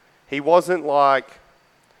struggled. He wasn't like,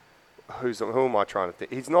 who am I trying to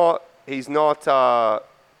think? He's not,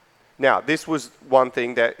 now, this was one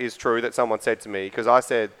thing that is true that someone said to me, because I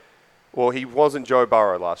said, well, he wasn't Joe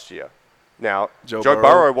Burrow last year. Now, Joe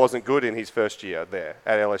Burrow wasn't good in his first year there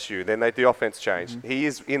at LSU. Then the offense changed. Mm-hmm. He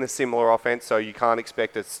is in a similar offense, so you can't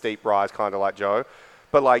expect a steep rise kind of like Joe.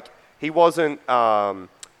 But, like, he wasn't, Tua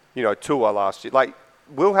last year. Like,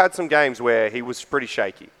 Will had some games where he was pretty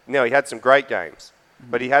shaky. Now, he had some great games,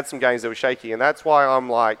 but he had some games that were shaky, and that's why I'm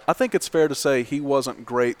like... I think it's fair to say he wasn't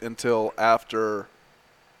great until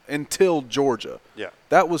Georgia. Yeah.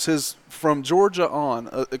 That was his, from Georgia on,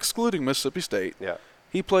 excluding Mississippi State. Yeah.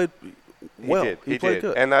 He played well. He played did.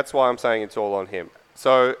 Good. And that's why I'm saying it's all on him.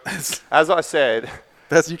 So, as I said...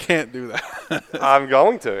 You can't do that. I'm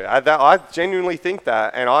going to. I genuinely think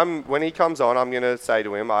that. And when he comes on, I'm going to say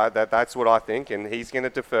to him that's what I think. And he's going to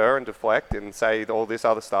defer and deflect and say all this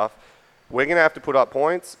other stuff. We're going to have to put up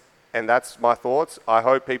points. And that's my thoughts. I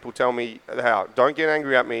hope people tell me how. Don't get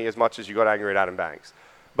angry at me as much as you got angry at Adam Banks.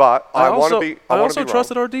 But I want to be I also trust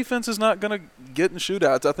that our defense is not going to get in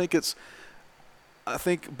shootouts. I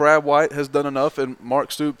think Brad White has done enough, and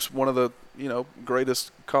Mark Stoops, one of the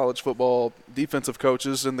greatest college football defensive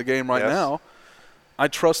coaches in the game right now. I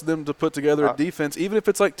trust them to put together a defense, even if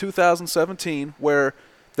it's like 2017, where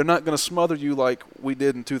they're not going to smother you like we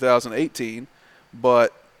did in 2018,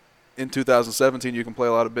 but in 2017 you can play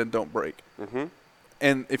a lot of bend, don't break. Mm-hmm.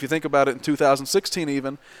 And if you think about it, in 2016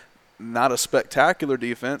 even, not a spectacular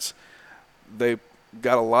defense. They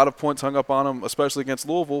got a lot of points hung up on them, especially against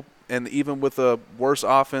Louisville, and even with a worse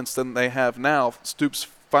offense than they have now, Stoops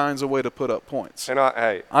finds a way to put up points. And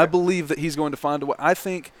I believe that he's going to find a way. I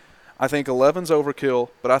think 11's overkill,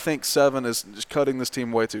 but I think 7 is just cutting this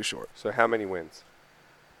team way too short. So how many wins?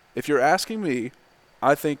 If you're asking me,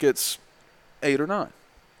 I think it's 8 or 9.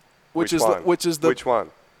 Which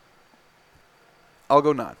one? I'll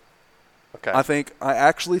go 9. Okay.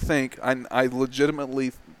 I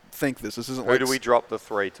legitimately think this. This isn't Who do we drop the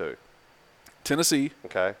 3 to? Tennessee.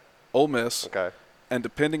 Okay. Ole Miss. Okay. And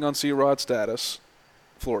depending on C-Rod status,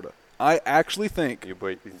 Florida. I actually think. You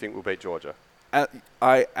think we'll beat Georgia?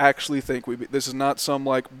 I actually think this is not some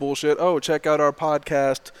like bullshit, check out our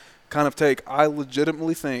podcast kind of take. I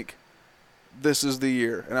legitimately think this is the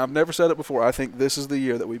year. And I've never said it before. I think this is the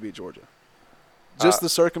year that we beat Georgia. Just the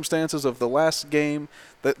circumstances of the last game,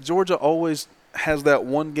 that Georgia always has that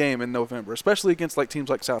one game in November, especially against like teams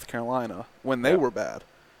like South Carolina when they were bad.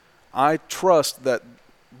 I trust that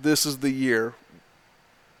this is the year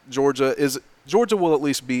Georgia will at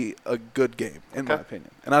least be a good game, in my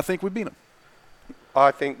opinion. And I think we beat them.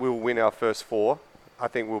 I think we'll win our first 4. I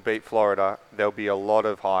think we'll beat Florida. There'll be a lot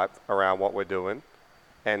of hype around what we're doing.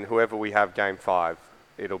 And whoever we have game 5,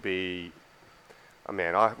 it'll be...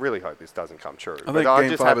 I really hope this doesn't come true. I think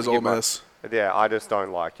game 5 is Ole Miss. Yeah, I just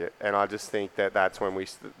don't like it. And I just think that's when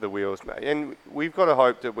the wheels... And we've got to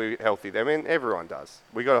hope that we're healthy. Everyone does.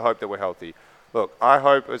 We've got to hope that we're healthy. Look, I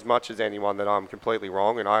hope as much as anyone that I'm completely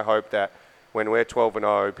wrong, and I hope that when we're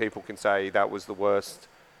 12-0, people can say that was the worst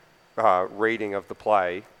reading of the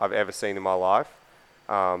play I've ever seen in my life.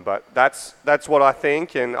 But that's what I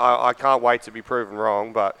think, and I can't wait to be proven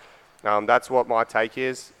wrong. But that's what my take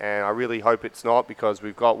is, and I really hope it's not, because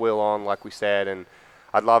we've got Will on, like we said, and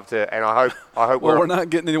I'd love to, and I hope we're not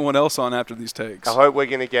getting anyone else on after these takes. I hope we're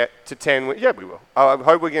going to get to 10 yeah, we will. I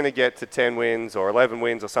hope we're going to get to 10 wins or 11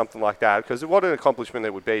 wins or something like that, because what an accomplishment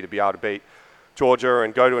it would be to be able to beat Georgia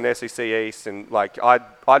and go to an SEC East, and like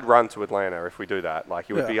I'd run to Atlanta if we do that. Like,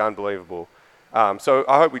 it would be unbelievable. So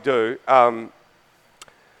I hope we do. I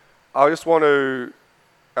just want to.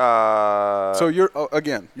 So your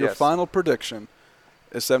final prediction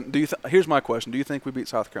is 7. Here's my question: do you think we beat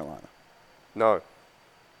South Carolina? No.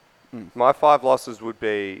 My 5 losses would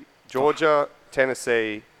be Georgia,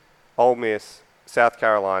 Tennessee, Ole Miss, South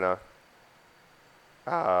Carolina,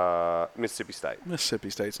 Mississippi State. Mississippi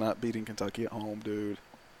State's not beating Kentucky at home, dude.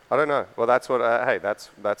 I don't know. Well, that's what.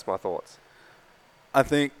 That's my thoughts. I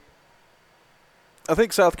think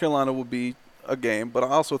South Carolina will be a game, but I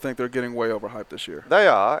also think they're getting way overhyped this year. They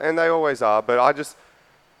are, and they always are. But I just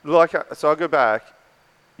so I go back.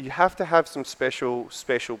 you have to have some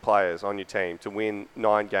special players on your team to win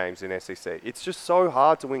 9 games in SEC. It's just so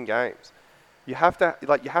hard to win games. You have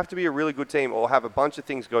to be a really good team or have a bunch of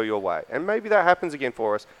things go your way. And maybe that happens again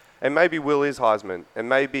for us. And maybe Will is Heisman. And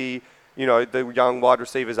maybe, the young wide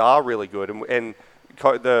receivers are really good. And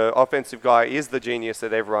the offensive guy is the genius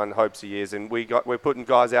that everyone hopes he is. And we're putting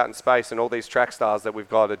guys out in space, and all these track stars that we've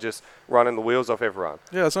got are just running the wheels off everyone.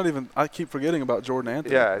 Yeah, it's not even – I keep forgetting about Jordan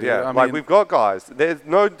Anthony. Yeah. I mean, we've got guys. There's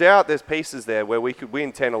no doubt there's pieces there where we could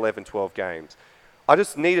win 10, 11, 12 games. I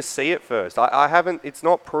just need to see it first. I haven't – it's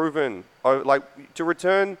not proven. To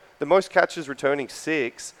return – the most catches returning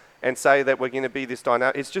 6 and say that we're going to be this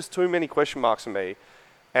dynamic, it's just too many question marks for me.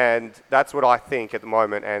 And that's what I think at the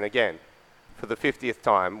moment. And again, for the 50th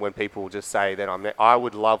time, when people just say that I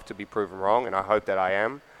would love to be proven wrong, and I hope that I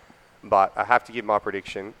am. But I have to give my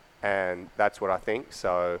prediction, and that's what I think.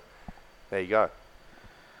 So there you go.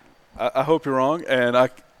 I hope you're wrong, and I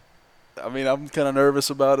mean, I'm kind of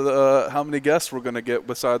nervous about how many guests we're going to get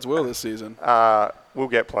besides Will this season. We'll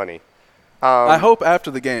get plenty. I hope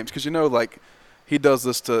after the games, because he does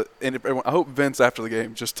this to everyone. I hope Vince after the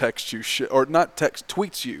game just texts you shit, or not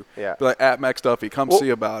tweets you. Yeah. Be like, at Max Duffy, come see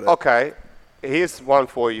about it. Okay. Here's one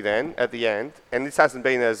for you then at the end. And this hasn't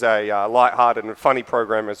been as a lighthearted and funny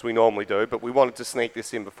program as we normally do, but we wanted to sneak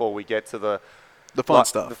this in before we get to the fun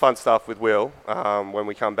stuff. The fun stuff with Will when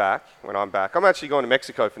we come back, when I'm back. I'm actually going to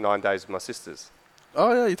Mexico for 9 days with my sisters.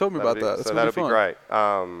 Oh, yeah, you told me about that. That's so that'll be great.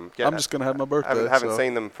 I'm just going to have my birthday. I haven't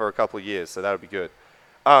seen them for a couple of years, so that'll be good.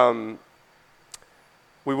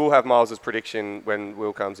 We will have Miles' prediction when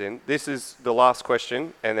Will comes in. This is the last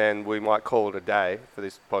question, and then we might call it a day for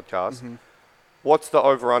this podcast. Mm-hmm. What's the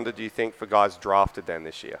over-under, do you think, for guys drafted then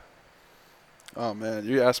this year? Oh, man,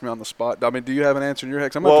 you asked me on the spot. I mean, do you have an answer in your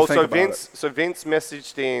head? I'm going to think about it. So Vince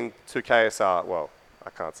messaged in to KSR. Well, I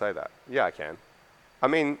can't say that. Yeah, I can. I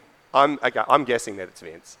mean, I'm guessing that it's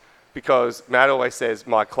Vince because Matt always says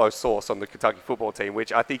my close source on the Kentucky football team,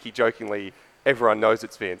 which I think he jokingly, everyone knows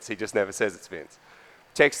it's Vince. He just never says it's Vince.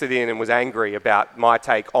 Texted in and was angry about my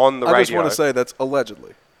take on the radio. I just want to say that's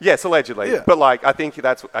allegedly. Yes, allegedly. Yeah. But, I think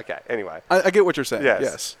that's – okay, anyway. I get what you're saying,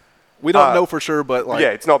 yes. We don't know for sure, but yeah,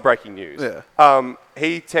 it's not breaking news. Yeah.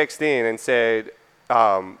 He texted in and said,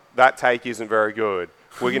 that take isn't very good.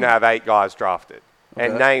 We're going to have 8 guys drafted. Okay.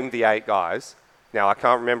 And named the 8 guys. Now, I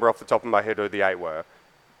can't remember off the top of my head who the 8 were.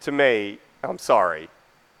 To me, I'm sorry,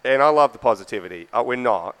 and I love the positivity. We're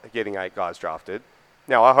not getting 8 guys drafted.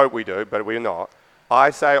 Now, I hope we do, but we're not. I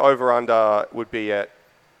say over-under would be at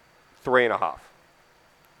 3.5.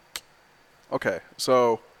 Okay,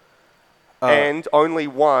 so... and only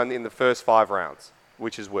 1 in the first 5 rounds,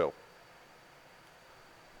 which is Will.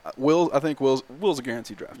 I think Will's a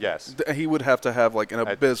guaranteed draft. Yes. He would have to have, an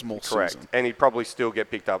abysmal correct. season. And he'd probably still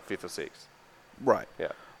get picked up 5th or 6th. Right.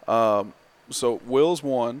 Yeah. So Will's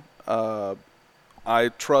 1. I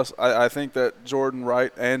think that Jordan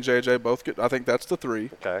Wright and JJ both get. I think that's the 3.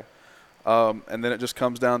 Okay. And then it just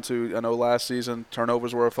comes down to, I know last season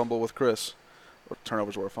turnovers were a fumble with Chris. Or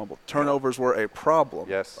turnovers were a fumble. Turnovers were a problem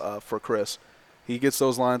for Chris. He gets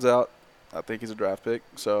those lines out. I think he's a draft pick.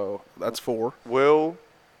 So that's 4. Will,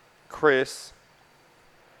 Chris,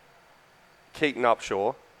 Keaton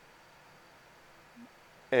Upshaw,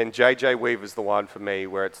 and JJ Weaver's the one for me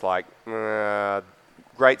where it's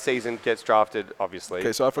great season, gets drafted, obviously.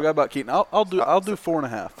 Okay, so I forgot about Keaton. I'll do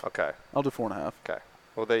 4.5. Okay. I'll do 4.5. Okay.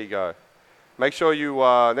 Well, there you go. Make sure you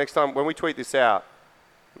next time when we tweet this out,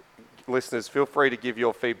 listeners, feel free to give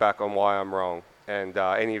your feedback on why I'm wrong and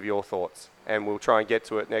any of your thoughts, and we'll try and get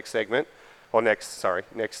to it next segment or next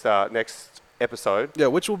episode. Yeah,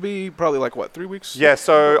 which will be probably 3 weeks? Yeah,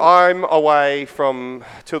 so I'm away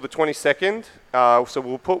till the 22nd. So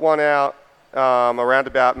we'll put one out around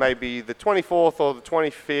about maybe the 24th or the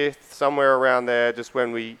 25th, somewhere around there, just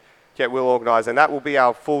when we get Will organised. And that will be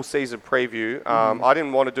our full season preview. I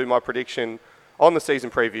didn't want to do my prediction on the season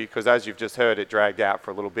preview because, as you've just heard, it dragged out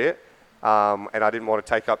for a little bit. And I didn't want to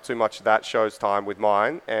take up too much of that show's time with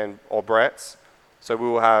mine or Brett's. So we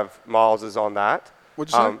will have Miles's on that.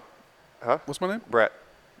 What'd you say? Huh? What's my name? Brett.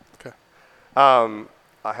 Okay. I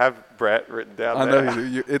have Brett written down there. I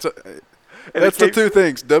know that's the two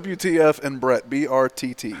things, WTF and Brett,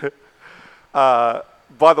 BRTT.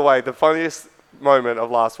 By the way, the funniest moment of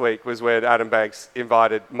last week was when Adam Banks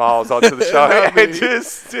invited Miles onto the show and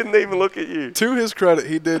just didn't even look at you. To his credit,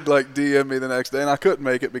 he did DM me the next day, and I couldn't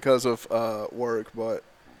make it because of work, but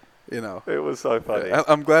it was so funny.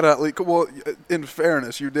 I'm glad well, in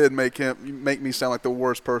fairness, you did make me sound like the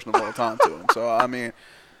worst person of all time to him. So I mean,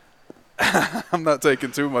 I'm not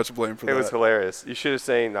taking too much blame for that. It was hilarious. You should have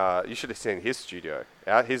seen his studio.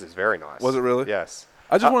 His is very nice. Was it really? Yes.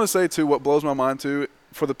 I just want to say, too, what blows my mind, too,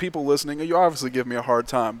 for the people listening, you obviously give me a hard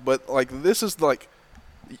time, but, like, this is, like,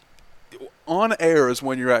 on air is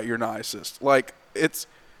when you're at your nicest. Like, it's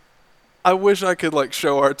 – I wish I could, like,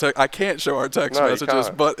 show our text – I can't show our text messages,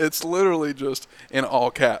 but it's literally just in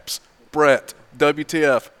all caps. Brett,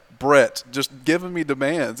 WTF, Brett, just giving me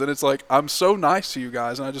demands. And it's like, I'm so nice to you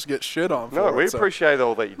guys, and I just get shit on for it. No, we appreciate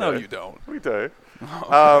all that you do. No, you don't. We do.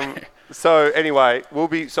 Okay. So anyway,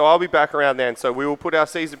 I'll be back around then. So we will put our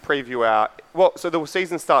season preview out. Well, so the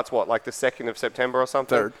season starts what, like the 2nd of September or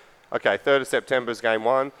something? 3rd. Okay, 3rd of September is game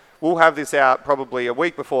 1. We'll have this out probably a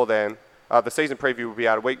week before then. The season preview will be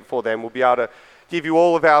out a week before then. We'll be able to give you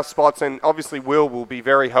all of our spots, and obviously will be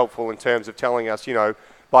very helpful in terms of telling us,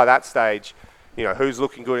 by that stage, who's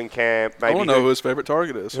looking good in camp. Maybe I want to know who his favorite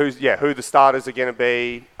target is. Who the starters are going to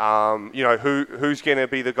be. Who's going to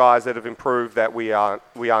be the guys that have improved that we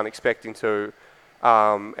aren't expecting to.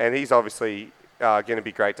 And he's obviously going to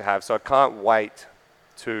be great to have. So I can't wait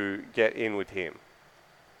to get in with him.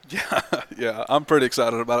 Yeah, I'm pretty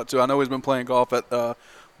excited about it too. I know he's been playing golf at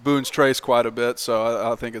Boone's Trace quite a bit,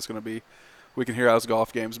 so I think it's going to be. We can hear how his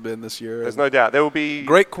golf game's been this year. There's no doubt. There will be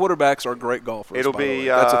great quarterbacks are great golfers. It'll be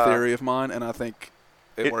that's a theory of mine, and I think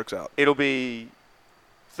it works out. It'll be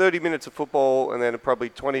 30 minutes of football, and then probably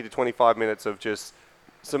 20 to 25 minutes of just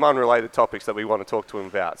some unrelated topics that we want to talk to him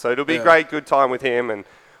about. So it'll be a great, good time with him, and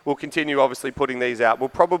we'll continue obviously putting these out. We'll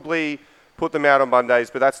probably put them out on Mondays,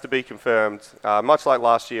 but that's to be confirmed. Much like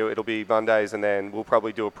last year, it'll be Mondays, and then we'll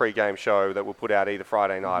probably do a pre-game show that we'll put out either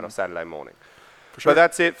Friday night or Saturday morning. Sure. But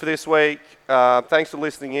that's it for this week. Thanks for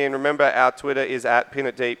listening in. Remember, our Twitter is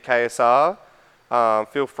 @PinItDeepKSR.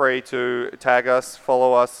 Feel free to tag us,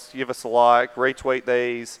 follow us, give us a like, retweet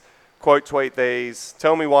these, quote tweet these.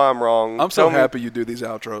 Tell me why I'm wrong. I'm so happy you do these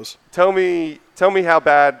outros. Tell me how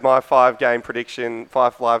bad my 5-game prediction,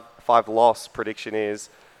 5-loss prediction is.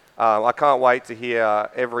 I can't wait to hear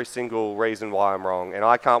every single reason why I'm wrong, and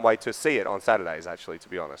I can't wait to see it on Saturdays, actually, to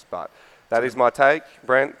be honest. But that is my take.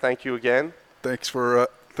 Brent, thank you again. Thanks for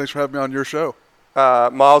having me on your show.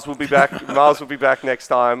 Miles will be back. Miles will be back next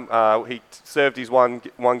time. He served his one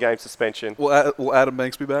game suspension. Will Adam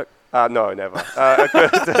Banks be back? No, never.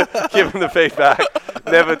 Give him the feedback.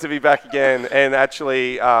 Never to be back again. And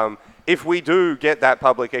actually, if we do get that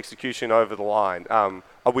public execution over the line,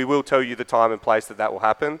 we will tell you the time and place that will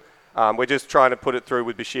happen. We're just trying to put it through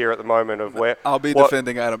with Bashir at the moment of where I'll be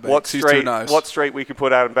defending Adam Banks. He's too nice. What street we could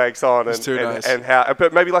put Adam Banks on, and how,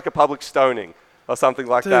 but maybe like a public stoning or something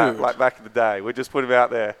like that, like back in the day. We just put him out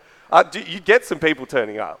there. You get some people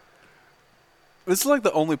turning up. This is like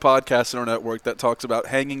the only podcast in our network that talks about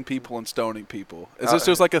hanging people and stoning people. Is this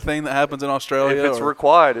just like a thing that happens in Australia? If it's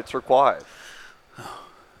required, it's required.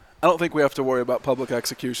 I don't think we have to worry about public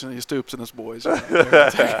execution. He Stoops and his boys. So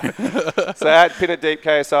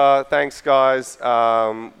 @PinItDeepKSR, thanks, guys.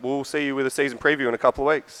 We'll see you with a season preview in a couple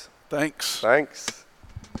of weeks. Thanks.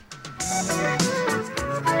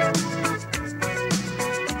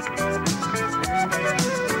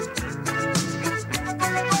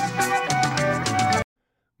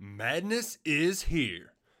 Madness is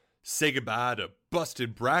here. Say goodbye to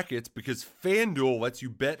busted brackets because FanDuel lets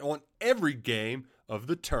you bet on every game of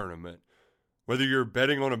the tournament. Whether you're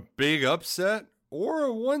betting on a big upset or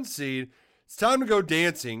a 1 seed, it's time to go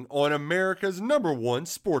dancing on America's #1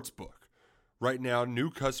 sportsbook. Right now, new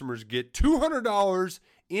customers get $200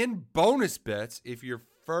 in bonus bets if your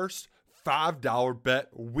first $5 bet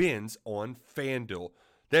wins on FanDuel.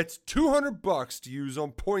 That's $200 to use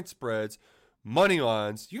on point spreads, money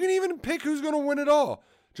lines. You can even pick who's going to win it all.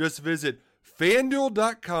 Just visit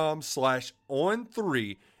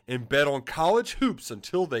FanDuel.com/on3 and bet on college hoops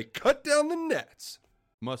until they cut down the nets.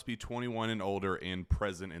 Must be 21 and older and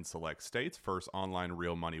present in select states. First online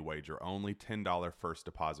real money wager only. $10 first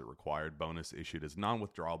deposit required. Bonus issued as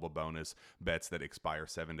non-withdrawable bonus. Bets that expire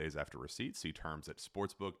 7 days after receipt. See terms at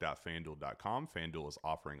sportsbook.fanduel.com. FanDuel is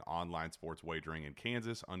offering online sports wagering in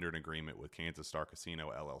Kansas under an agreement with Kansas Star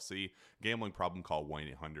Casino LLC. Gambling problem? Call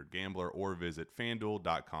 1-800-GAMBLER or visit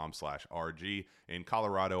fanduel.com/RG in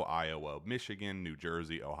Colorado, Iowa, Michigan, New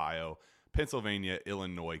Jersey, Ohio, Pennsylvania,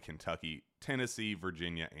 Illinois, Kentucky, Tennessee,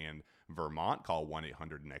 Virginia, and Vermont. Call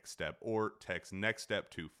 1-800-NEXT-STEP or text NEXT-STEP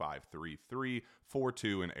to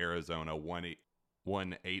 53342. In Arizona,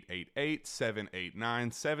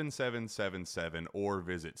 1-888-789-7777 or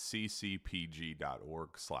visit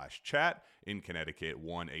ccpg.org/chat. In Connecticut,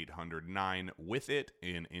 1-800-9-WITH-IT.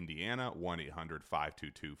 In Indiana,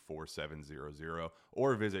 1-800-522-4700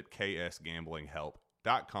 or visit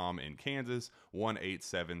ksgamblinghelp.com. In Kansas,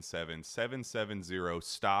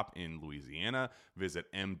 1-877-770-STOP. In Louisiana,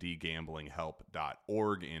 visit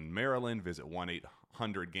mdgamblinghelp.org. In Maryland, visit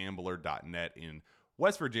 1-800-GAMBLER.net in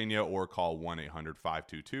West Virginia, or call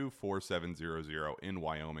 1-800-522-4700 in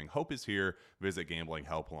Wyoming. Hope is here. Visit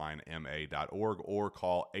gamblinghelplinema.org or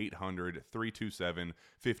call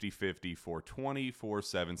 800-327-5050 for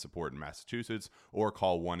 24/7 support in Massachusetts, or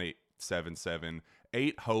call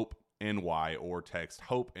 1-877-8-HOPE-NY or text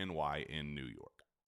HOPE-NY in New York.